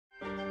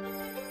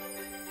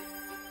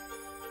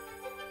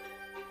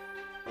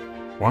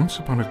Once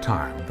upon a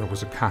time, there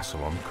was a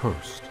castle on the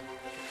coast.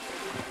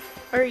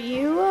 Are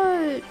you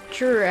a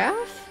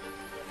giraffe?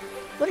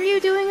 What are you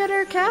doing at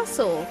our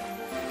castle?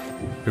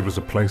 It was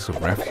a place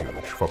of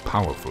refuge for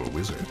powerful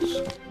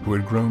wizards who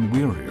had grown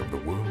weary of the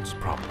world's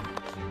problems.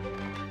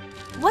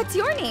 What's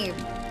your name?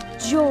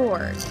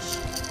 George.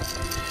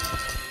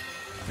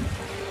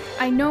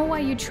 I know why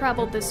you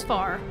traveled this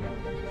far,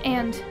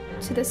 and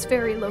to this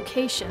very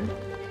location.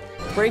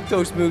 Break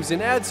those moves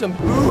and add some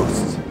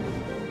boost!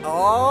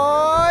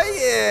 Oh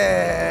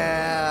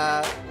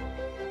yeah!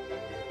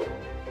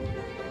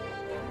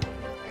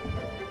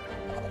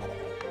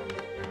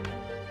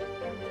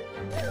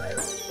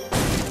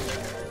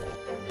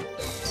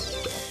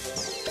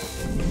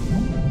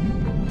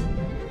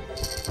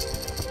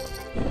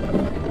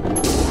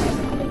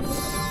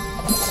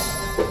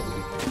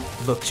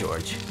 Look,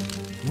 George,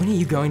 when are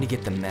you going to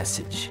get the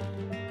message?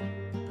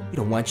 We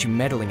don't want you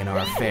meddling in our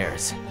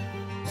affairs.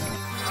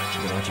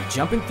 We don't want you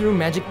jumping through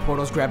magic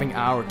portals grabbing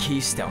our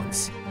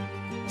keystones.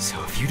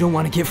 So if you don't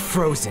want to get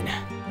frozen,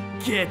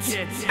 get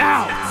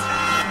out!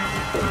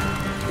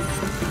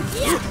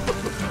 Yeah.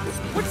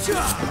 What's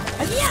up?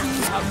 Let's see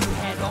how you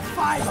handle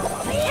 5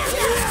 of them.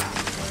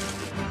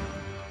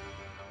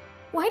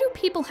 Why do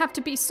people have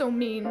to be so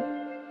mean?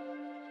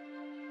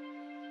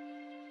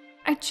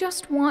 I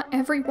just want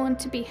everyone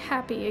to be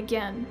happy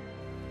again.